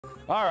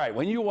All right,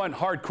 when you want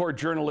hardcore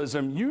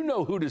journalism, you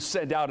know who to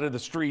send out into the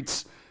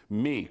streets.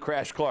 Me,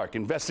 Crash Clark,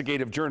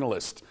 investigative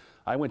journalist.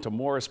 I went to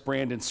Morris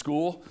Brandon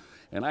School,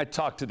 and I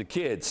talked to the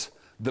kids,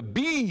 the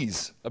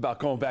bees, about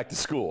going back to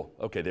school.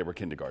 Okay, they were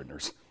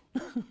kindergartners.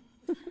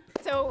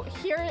 So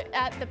here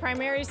at the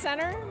Primary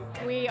Center,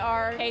 we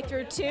are K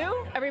through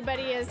 2.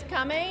 Everybody is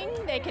coming.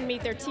 They can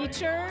meet their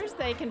teachers.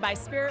 They can buy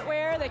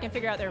spiritware. They can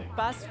figure out their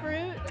bus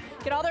route,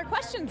 get all their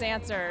questions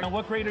answered. And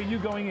what grade are you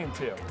going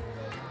into?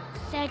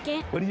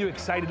 Second. What are you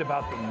excited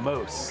about the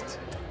most?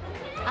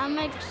 I'm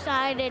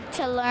excited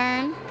to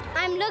learn.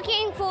 I'm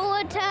looking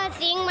forward to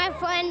seeing my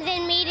friends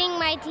and meeting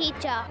my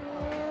teacher.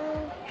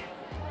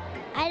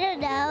 I don't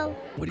know.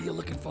 What are you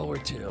looking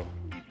forward to?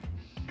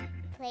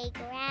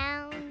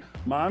 Playground.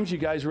 Moms, you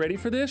guys ready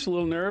for this? A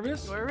little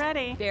nervous? We're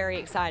ready. Very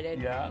excited.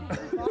 Yeah.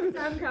 Long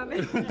time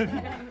coming.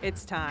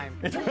 It's time.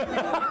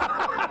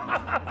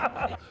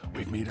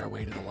 We've made our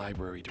way to the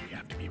library. Do we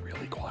have to be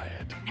really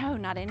quiet? No,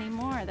 not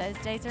anymore. Those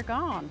days are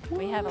gone.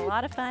 We have a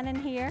lot of fun in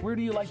here. Where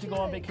do you like to go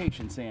on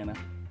vacation, Santa?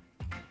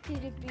 To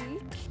the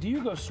beach. Do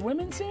you go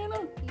swimming,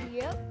 Santa?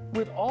 Yep.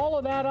 With all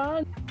of that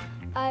on?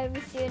 I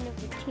was in a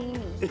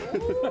bikini.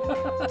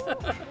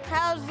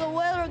 How's the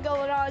weather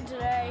going on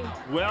today?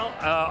 Well,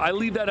 I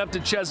leave that up to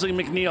Chesley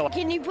McNeil.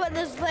 Can you put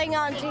this thing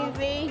on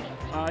TV?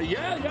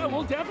 Yeah,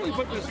 we'll definitely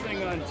put this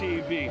thing on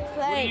TV.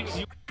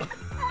 Thanks.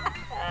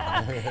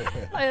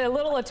 A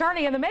little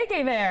attorney in the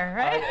making there,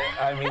 right?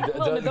 I mean, a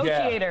little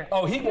negotiator. Yeah.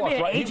 Oh, he could walked be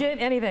an right.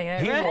 agent, anything.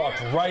 He right?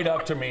 walked right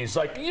up to me. He's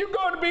like, "You're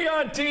going to be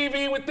on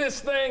TV with this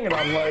thing," and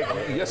I'm like,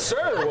 "Yes,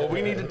 sir. Well,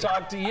 we need to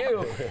talk to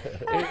you."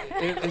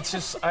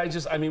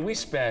 I mean, we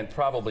spent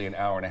probably an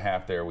hour and a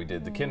half there. We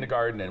did the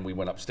kindergarten, and we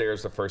went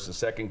upstairs to first and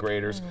second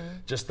graders.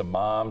 Just the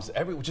moms,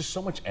 just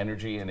so much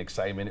energy and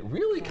excitement. It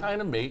really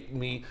kind of made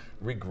me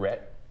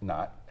regret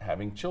not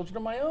having children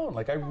of my own.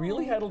 Like, I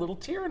really had a little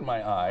tear in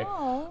my eye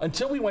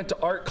until we went to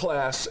art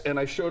class and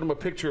I showed them a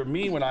picture of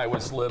me when I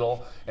was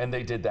little and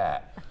they did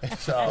that.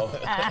 So,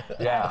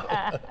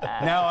 yeah,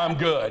 now I'm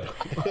good.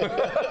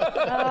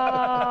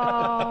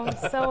 Oh,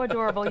 so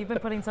adorable. You've been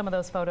putting some of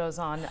those photos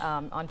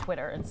on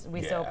Twitter, and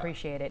we so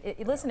appreciate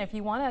it. Listen, if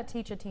you want to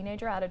teach a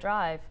teenager how to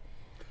drive,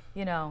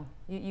 you know,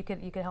 you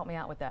could help me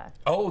out with that.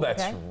 Oh,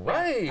 that's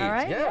right. Yeah. All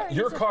right. Yeah.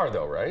 Your car,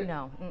 though, right?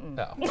 No.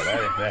 No, well,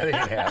 that ain't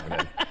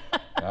happening.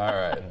 All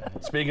right.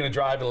 Speaking of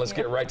driving, let's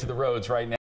get right to the roads right now.